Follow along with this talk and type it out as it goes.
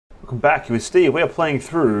Welcome back, you with Steve. We are playing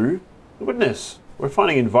through The Witness. We're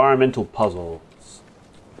finding environmental puzzles.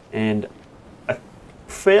 And I'm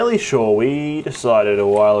fairly sure we decided a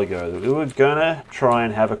while ago that we were gonna try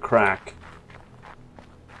and have a crack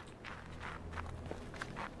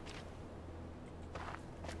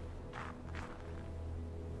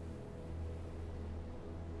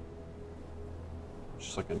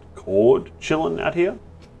just like a cord chilling out here.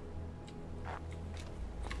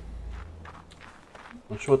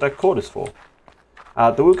 Not sure what that cord is for.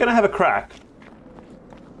 That we were going to have a crack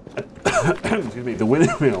at excuse me, the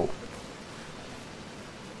windmill.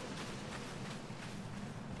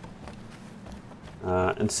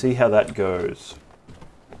 And see how that goes.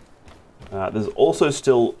 There's also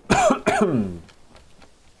still a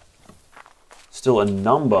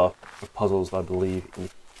number of puzzles, I believe, in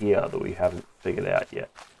here that we haven't figured out yet.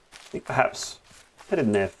 I think perhaps head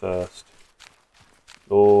in there first.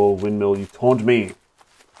 Oh, windmill, you taunt me.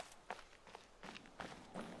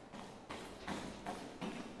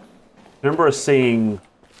 I remember seeing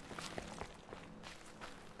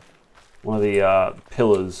one of the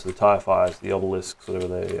pillars, the TIE fires, the obelisks, whatever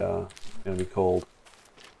they are going to be called,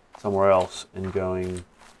 somewhere else, and going,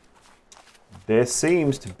 there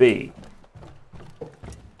seems to be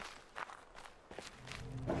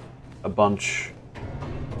a bunch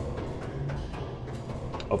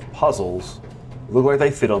of puzzles that look like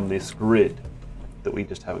they fit on this grid that we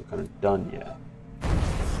just haven't kind of done yet.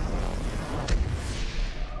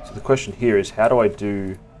 So the question here is, how do I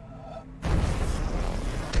do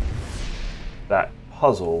that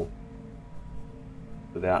puzzle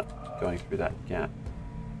without going through that gap?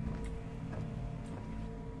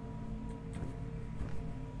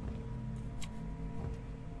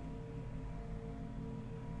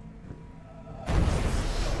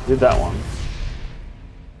 Did that one.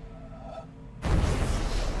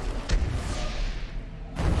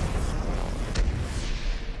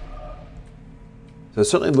 So it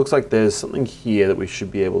certainly looks like there's something here that we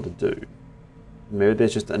should be able to do. Maybe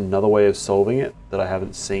there's just another way of solving it that I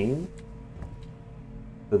haven't seen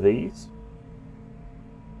for these.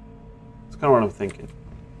 That's kind of what I'm thinking.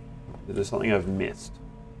 Is there something I've missed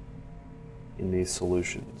in these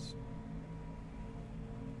solutions?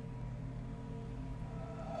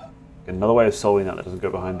 Another way of solving that doesn't go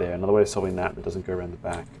behind there. Another way of solving that doesn't go around the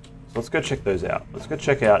back. So let's go check those out. Let's go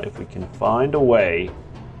check out if we can find a way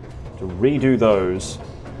to redo those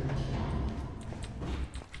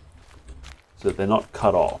so that they're not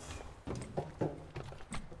cut off.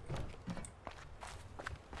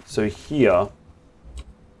 So here,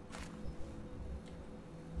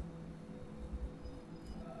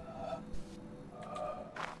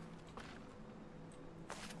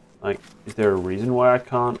 like, is there a reason why I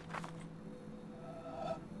can't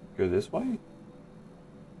go this way?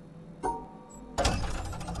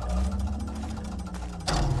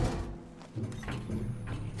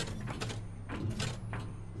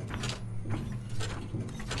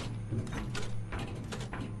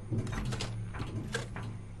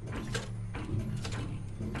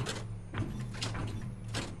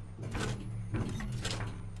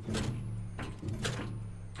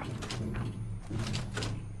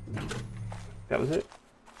 That was it.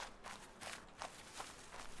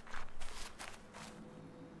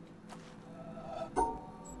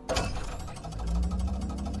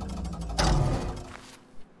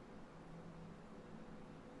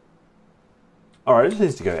 Alright, it just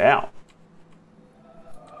needs to go out.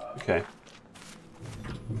 Okay.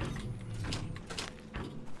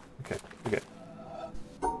 Okay, okay.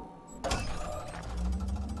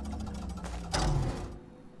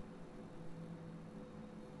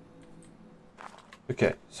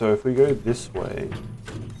 Okay, so if we go this way,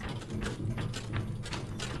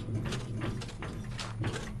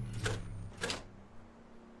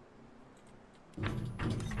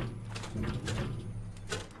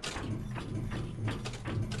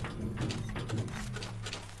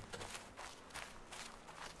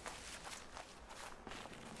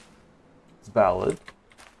 it's valid.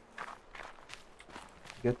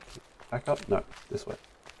 Get back up? No, this way.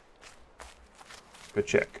 Go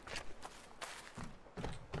check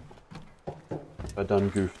if I done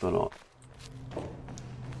goofed or not.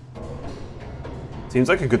 Seems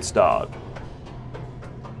like a good start.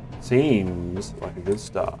 Seems like a good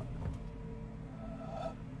start.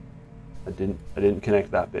 I didn't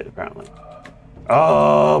connect that bit apparently.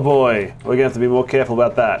 Oh boy, we're gonna have to be more careful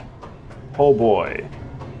about that. Oh boy.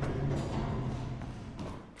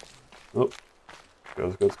 Oh,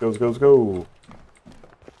 go.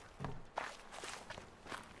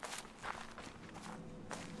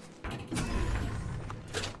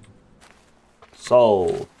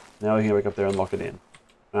 Solved. Now we can wake up there and lock it in.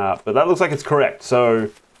 But that looks like it's correct, so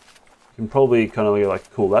you can probably kind of go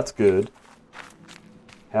like, cool, that's good.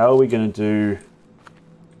 How are we going to do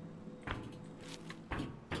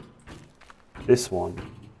this one?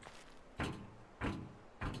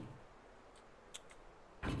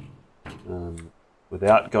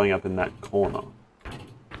 Without going up in that corner.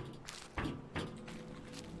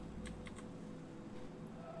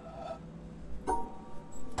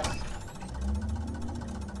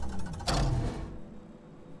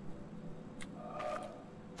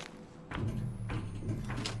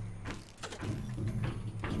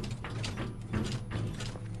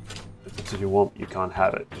 If that's what you want, you can't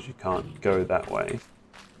have it because you can't go that way.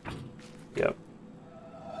 Yep.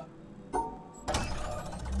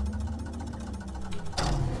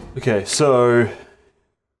 Okay, so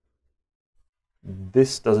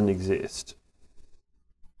this doesn't exist.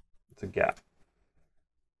 It's a gap.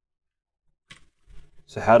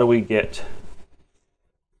 So how do we get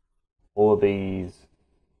all of these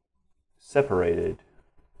separated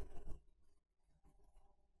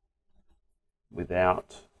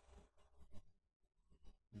without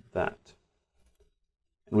that?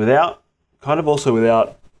 And without, kind of also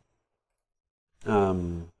without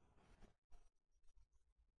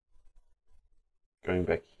going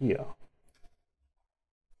back here.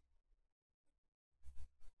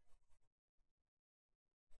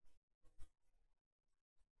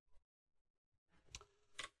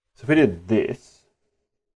 So if we did this,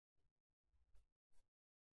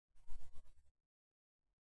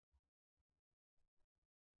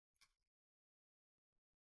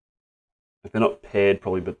 if they're not paired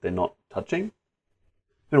probably, but they're not touching.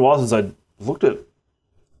 It's been a while since I looked at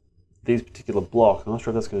these particular blocks. I'm not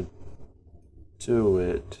sure if that's going to do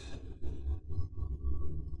it.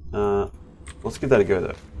 Let's give that a go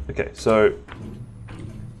though. Okay, so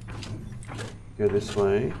go this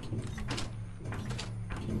way,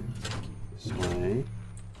 this way.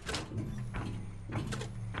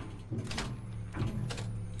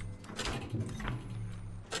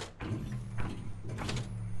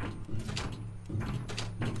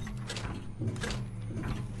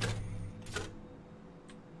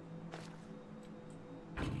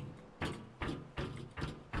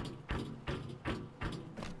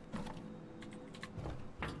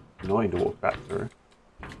 Annoying to walk back through.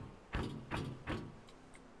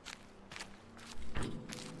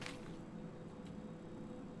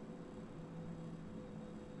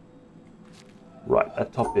 Right,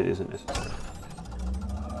 that top bit isn't necessary.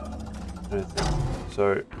 I don't think.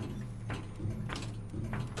 So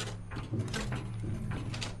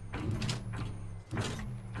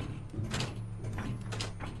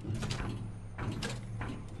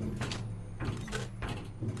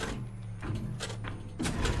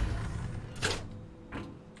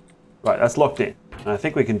right, that's locked in. And I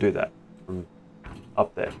think we can do that from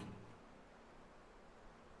up there.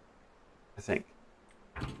 I think.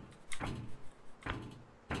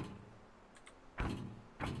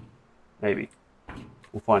 Maybe.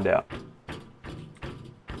 We'll find out.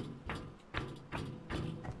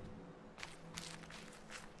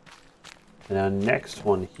 And our next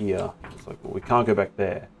one here, it's like, well, we can't go back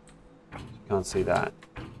there. So you can't see that.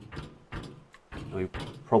 And we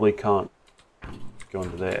probably can't go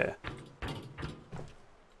into there.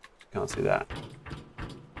 Can't see that.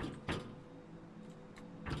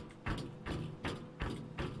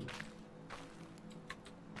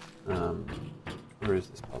 Where is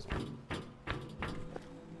this puzzle?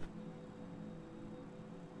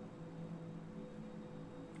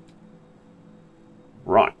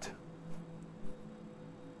 Right.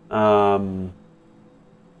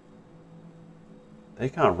 They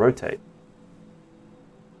can't rotate.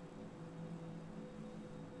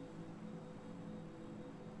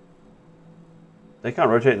 They can't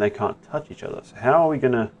rotate and they can't touch each other. So how are we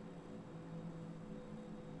going to...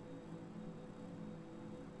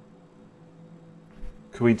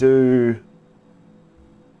 Could we do...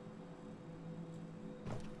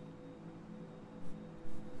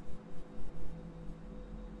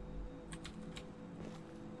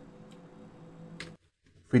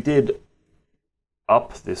 If we did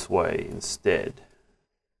up this way instead...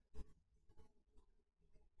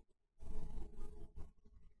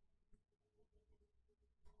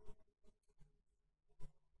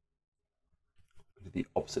 the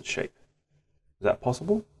opposite shape. Is that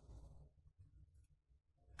possible?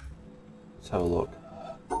 Let's have a look.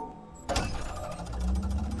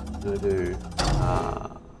 I'm gonna do,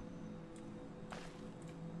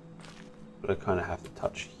 but I kind of have to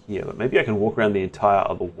touch here, but maybe I can walk around the entire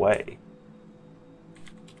other way.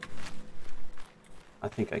 I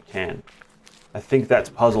think I can. I think that's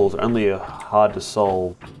puzzles only are hard to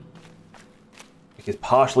solve is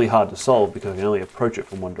partially hard to solve because I can only approach it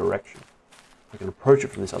from one direction. If I can approach it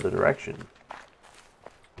from this other direction,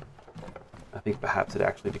 I think perhaps it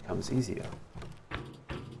actually becomes easier.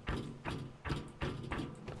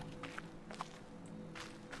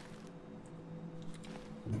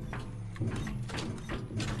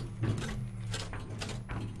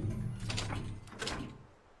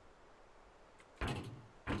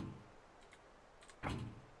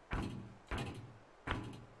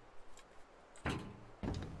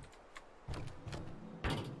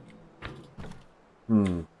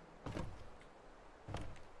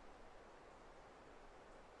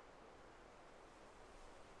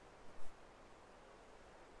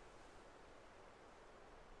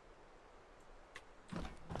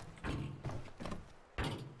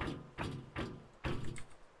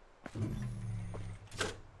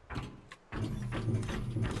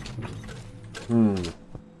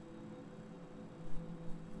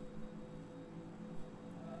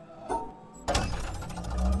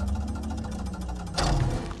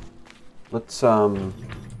 Let's let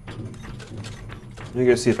me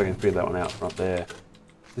go see if I can figure that one out from up there.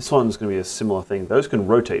 This one's going to be a similar thing. Those can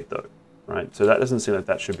rotate though, right? So that doesn't seem like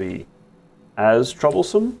that should be as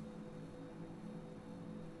troublesome.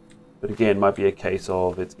 But again, might be a case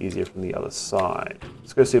of it's easier from the other side.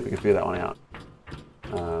 Let's go see if we can figure that one out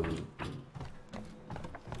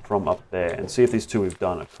from up there and see if these two we've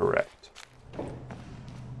done are correct.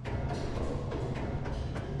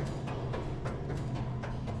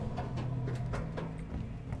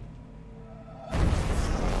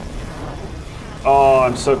 Oh,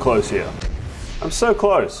 I'm so close here. I'm so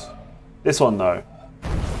close. This one though.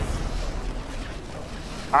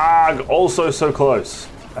 Ah, also so close.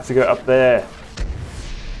 I have to go up there.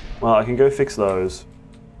 Well, I can go fix those.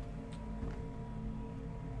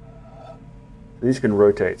 These can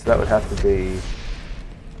rotate, so that would have to be...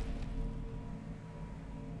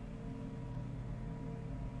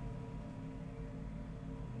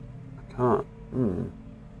 I can't.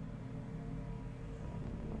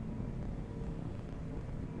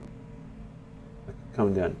 I could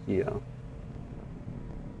come down here.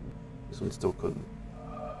 This one still couldn't.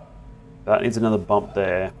 That needs another bump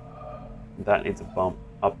there. That needs a bump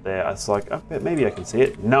up there. It's like, I bet maybe I can see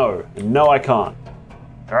it. No, and no I can't.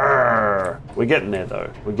 Arrgh. We're getting there though.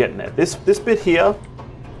 We're getting there. This bit here,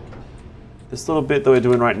 this little bit that we're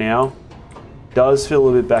doing right now, does feel a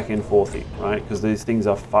little bit back and forthy, right? Because these things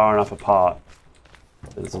are far enough apart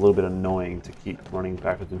that it's a little bit annoying to keep running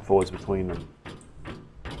backwards and forwards between them.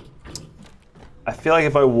 I feel like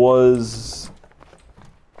if I was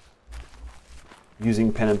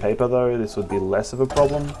using pen and paper though, this would be less of a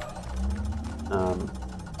problem.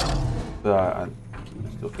 But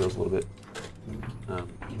it still feels a little bit...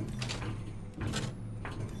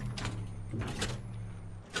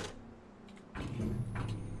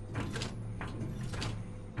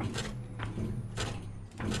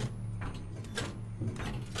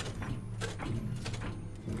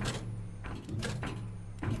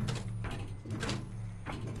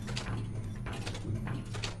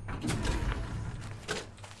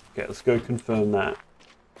 Okay, let's go confirm that.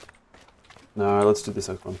 No, let's do this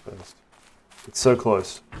next one first. It's so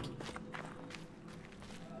close.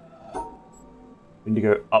 We need to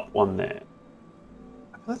go up one there.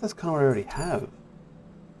 I feel like that's kind of what I already have.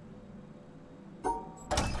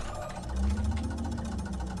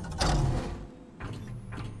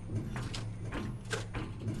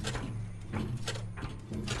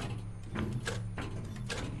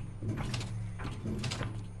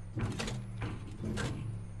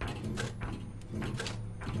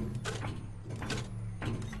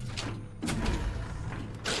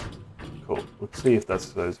 Let's see if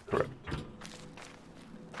those are correct.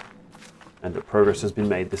 And that progress has been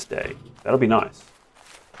made this day. That'll be nice.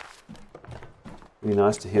 It'll be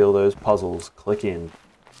nice to heal those puzzles. Click in.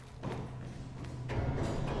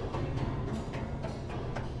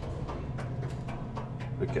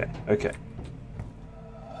 Okay, okay.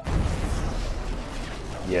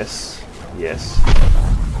 Yes, yes.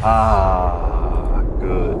 Ah,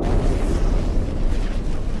 good.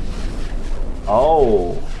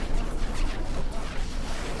 Oh.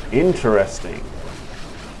 Interesting.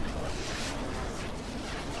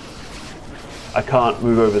 I can't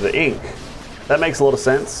move over the ink. That makes a lot of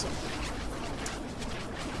sense.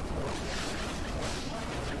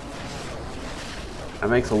 That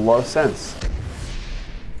makes a lot of sense.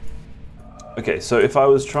 Okay, so if I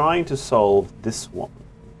was trying to solve this one,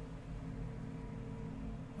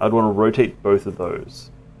 I'd want to rotate both of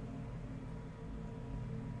those.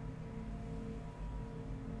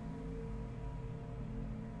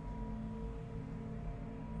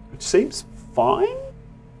 Which seems fine?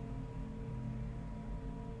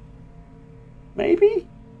 Maybe?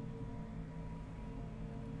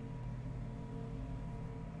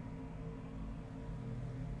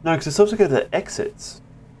 No, because it's supposed to go to the exits.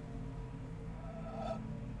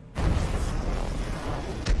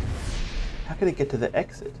 How can it get to the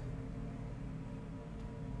exit?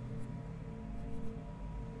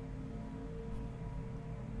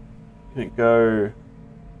 Can it go...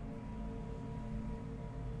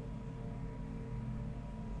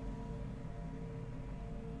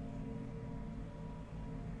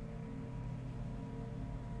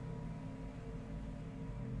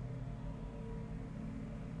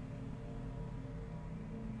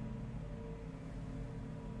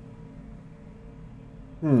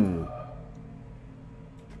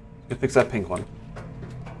 Let's fix that pink one.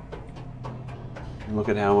 And look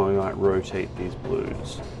at how we might rotate these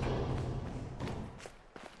blues.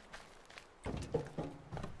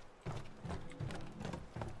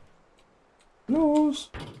 Nose.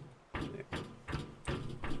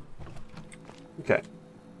 Okay.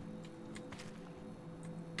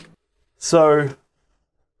 So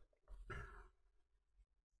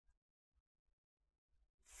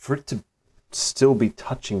for it to still be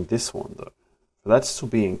touching this one though, for that to still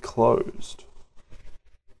be enclosed,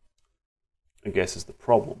 I guess is the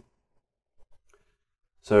problem.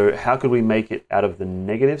 So how could we make it out of the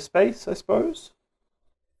negative space, I suppose?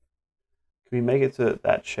 Can we make it so that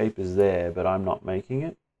that shape is there, but I'm not making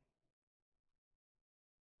it?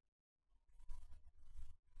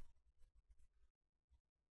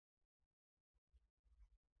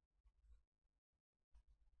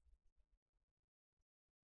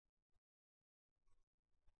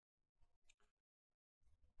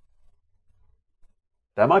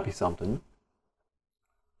 That might be something.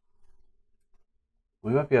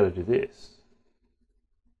 We might be able to do this.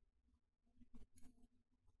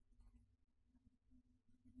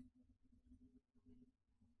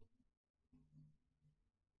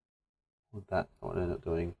 What that would end up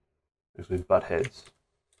doing is we butt heads.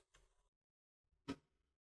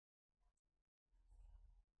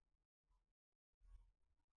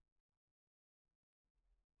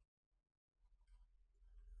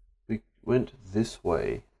 We went this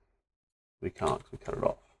way. We can't, because we cut it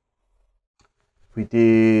off. If we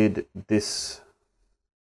did this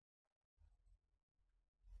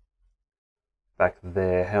back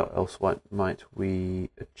there, how else might we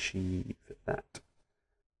achieve that?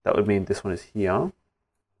 That would mean this one is here.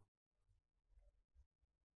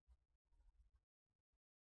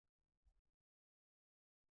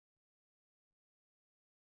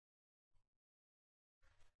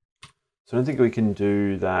 So I don't think we can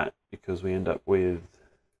do that because we end up with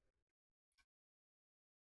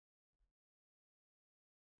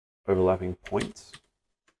overlapping points.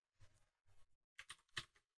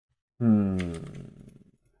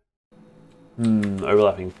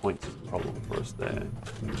 Overlapping points is a problem for us there.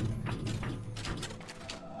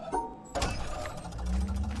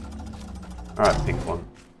 Alright, pink one.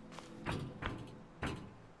 So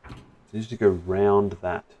you need to go round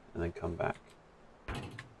that and then come back.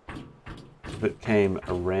 So if it came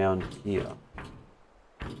around here,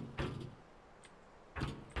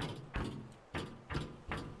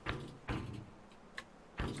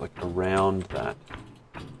 it's like around that.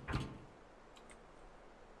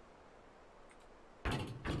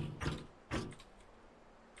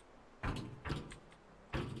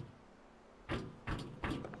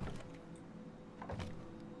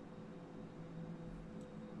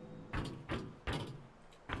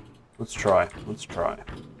 Let's try. Let's try.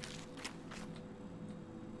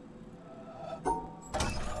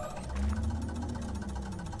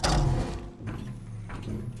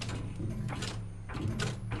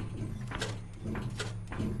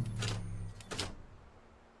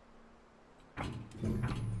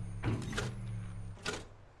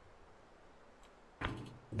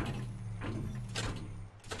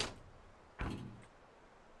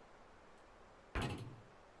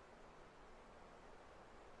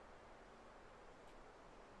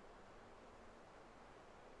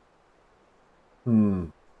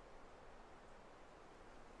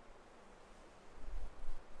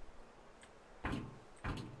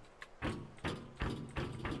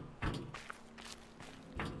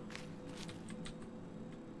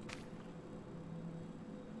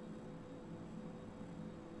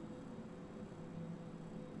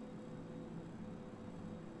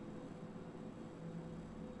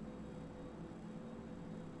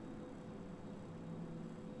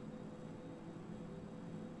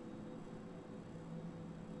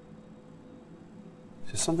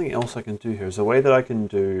 There's something else I can do here. There's a way that I can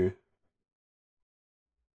do...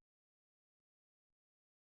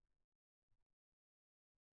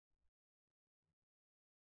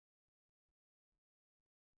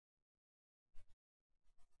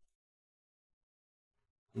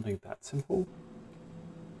 Something that simple.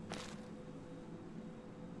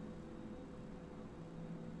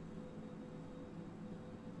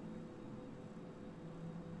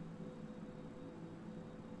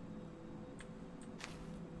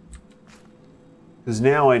 Because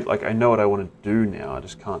now I know what I want to do now, I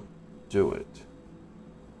just can't do it.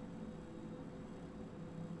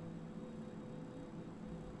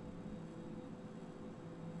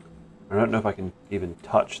 I don't know if I can even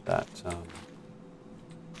touch that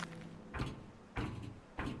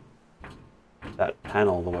that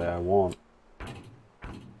panel the way I want.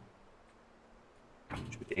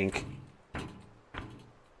 With ink.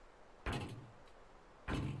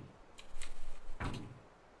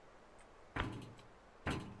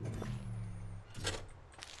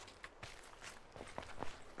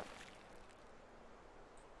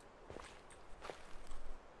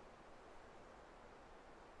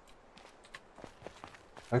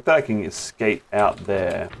 The fact that I can escape out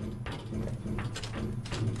there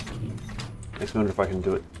makes me wonder if I can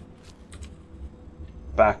do it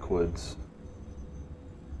backwards.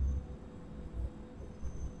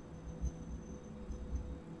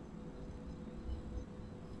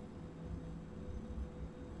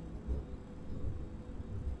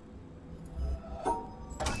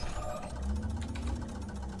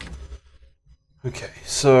 Okay,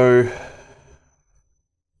 so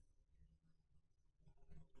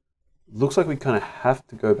looks like we kind of have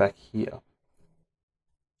to go back here.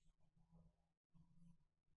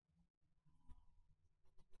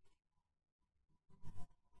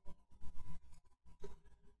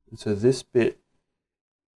 And so this bit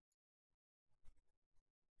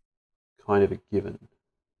kind of a given.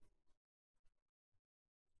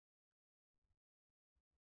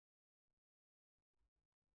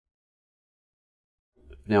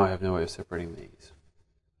 Now I have no way of separating these.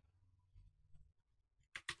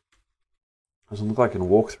 Doesn't look like I can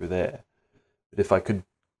walk through there. But if I could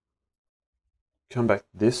come back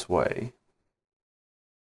this way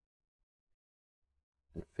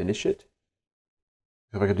and finish it,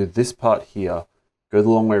 if I could do this part here, go the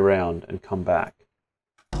long way around and come back.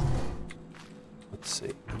 Let's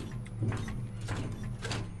see.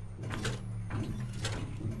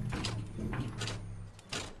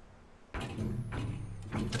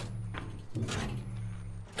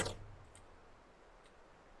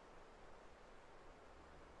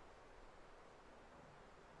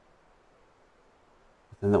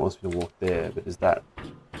 Then that wants me to walk there, but is that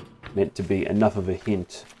meant to be enough of a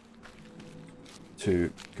hint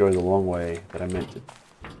to go the long way that I meant to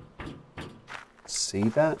see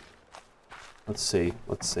that? Let's see,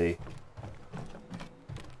 let's see.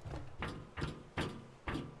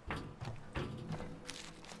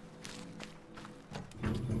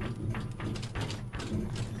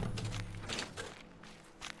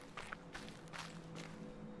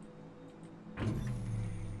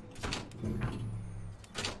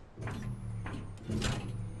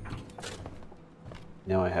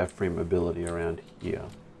 Now I have free mobility around here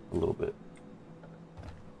a little bit.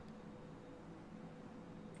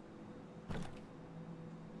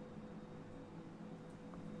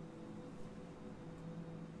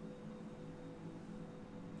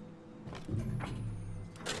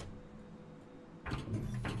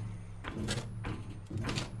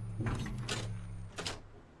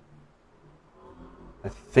 I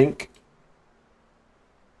think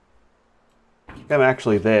I'm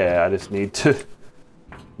actually there. I just need to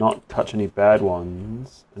not touch any bad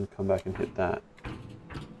ones and come back and hit that.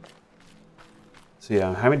 So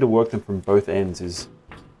yeah, having to work them from both ends is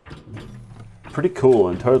pretty cool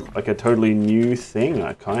and like a totally new thing,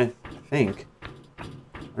 I kind of think. I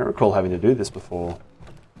don't recall having to do this before.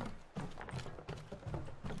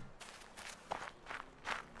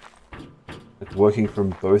 Like working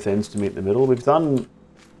from both ends to meet the middle. We've done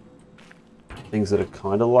things that are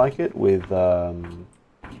kind of like it with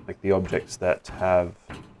like the objects that have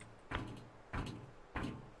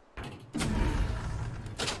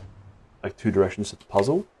like two directions to the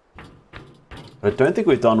puzzle. But I don't think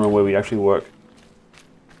we've done one where we actually work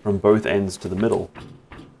from both ends to the middle.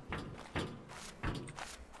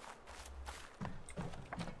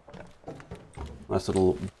 Nice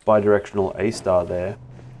little bi-directional A-star there.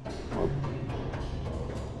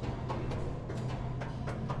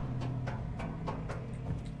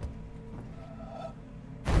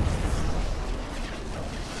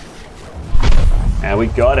 And we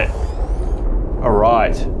got it. All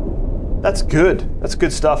right. That's good. That's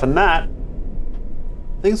good stuff. And that, I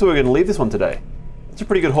think that's where we're going to leave this one today. It's a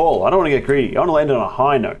pretty good haul. I don't want to get greedy. I want to land on a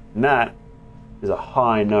high note. And that is a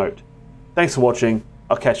high note. Thanks for watching.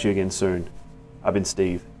 I'll catch you again soon. I've been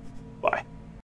Steve. Bye.